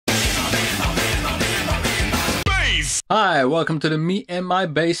Hi, welcome to the Me and My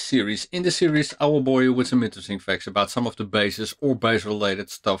Bass series. In this series, I will bore you with some interesting facts about some of the basses or bass related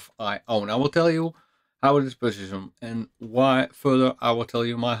stuff I own. I will tell you how it is positioned and why. Further, I will tell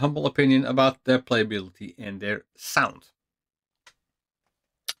you my humble opinion about their playability and their sound.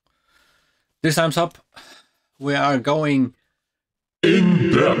 This time's up. We are going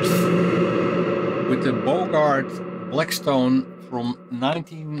in depth with the Bogart Blackstone from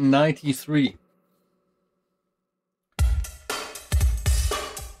 1993.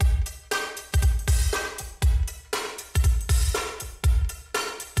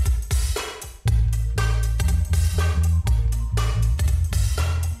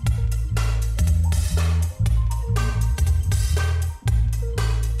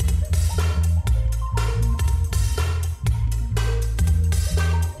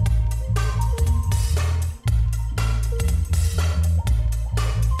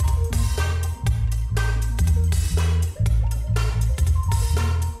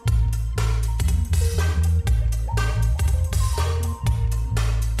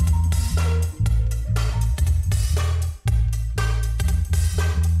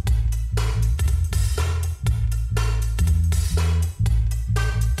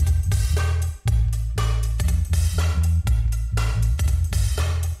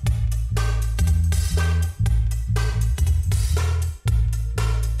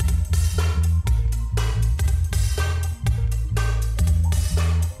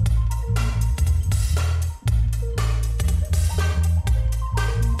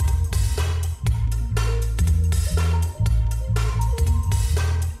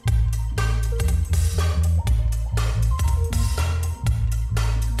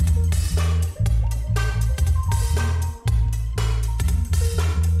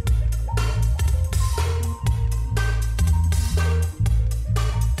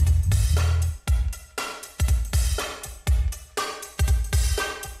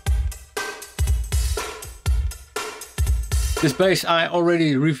 This bass I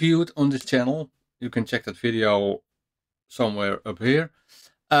already reviewed on this channel. You can check that video somewhere up here.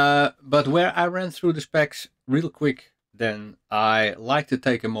 But where I ran through the specs real quick, then I like to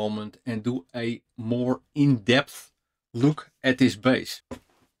take a moment and do a more in-depth look at this bass.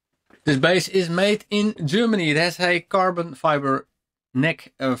 This bass is made in Germany. It has a carbon fiber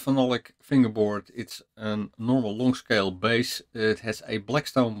neck phenolic fingerboard. It's a normal long scale bass. It has a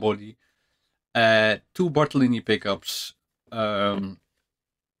Blackstone body, 2 Bartolini pickups, a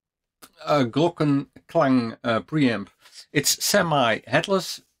Glockenklang preamp. It's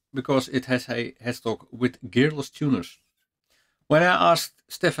semi-headless because it has a headstock with gearless tuners. When I asked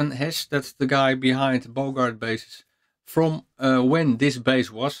Stefan Hess, that's the guy behind Bogart basses, from when this bass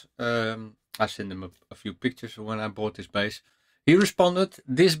was, I sent him a few pictures when I bought this bass. He responded,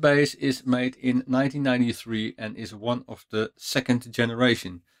 this bass is made in 1993 and is one of the second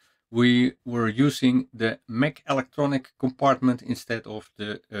generation. We were using the Mac electronic compartment instead of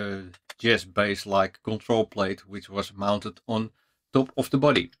the jazz bass-like control plate, which was mounted on top of the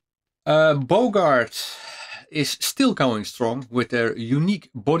body. Bogart is still going strong with their unique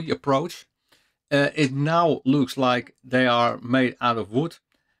body approach. It now looks like they are made out of wood,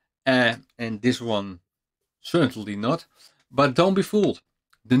 and this one certainly not. But don't be fooled,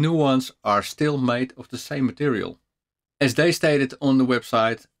 the new ones are still made of the same material. As they stated on the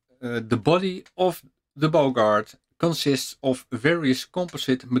website, the body of the Bogart consists of various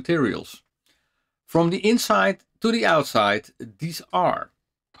composite materials. From the inside to the outside, these are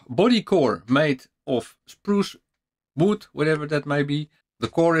body core made of spruce wood, whatever that may be. The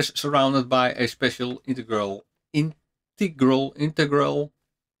core is surrounded by a special integral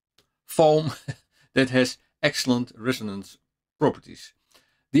foam that has excellent resonance properties.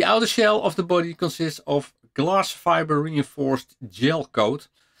 The outer shell of the body consists of glass fiber reinforced gel coat,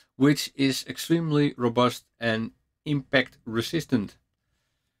 which is extremely robust and impact resistant.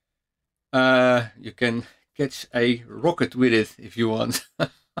 You can catch a rocket with it if you want.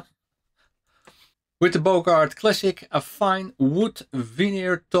 With the Bogart Classic, a fine wood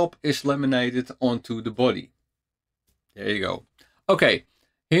veneer top is laminated onto the body. There you go. Okay,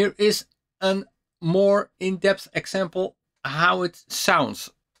 here is a more in-depth example how it sounds.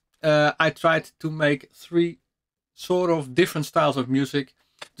 I tried to make 3 sort of different styles of music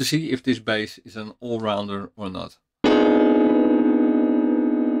to see if this bass is an all-rounder or not.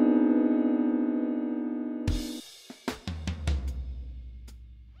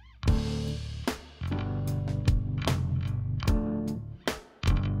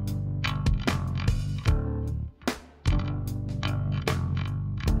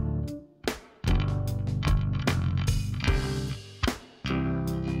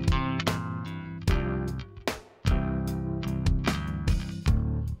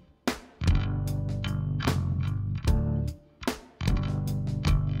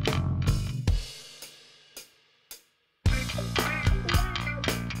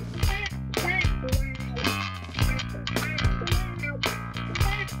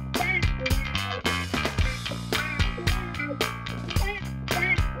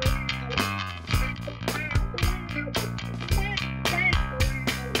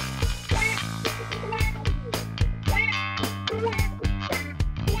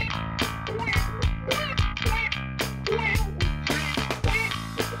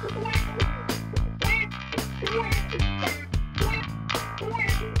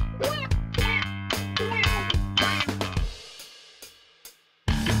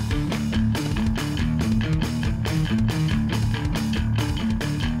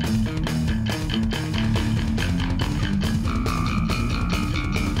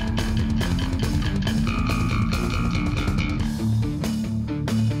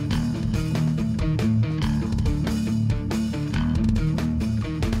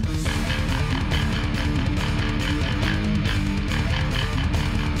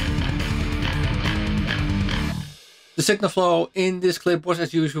 The signal flow in this clip was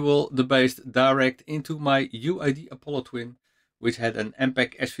as usual the bass direct into my UID Apollo Twin, which had an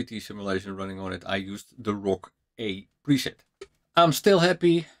MPEG SVT simulation running on it. I used the Rock A preset. I'm still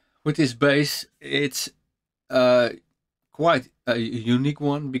happy with this bass. It's quite a unique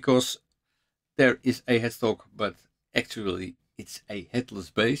one because there is a headstock, but actually it's a headless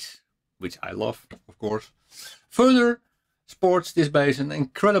bass, which I love, of course. Further sports this bass an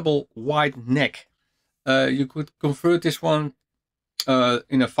incredible wide neck. You could convert this one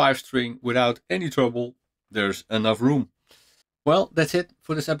in a 5-string without any trouble. There's enough room. Well, that's it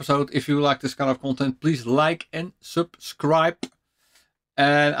for this episode. If you like this kind of content, please like and subscribe.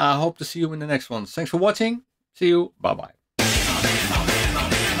 And I hope to see you in the next one. Thanks for watching. See you. Bye bye.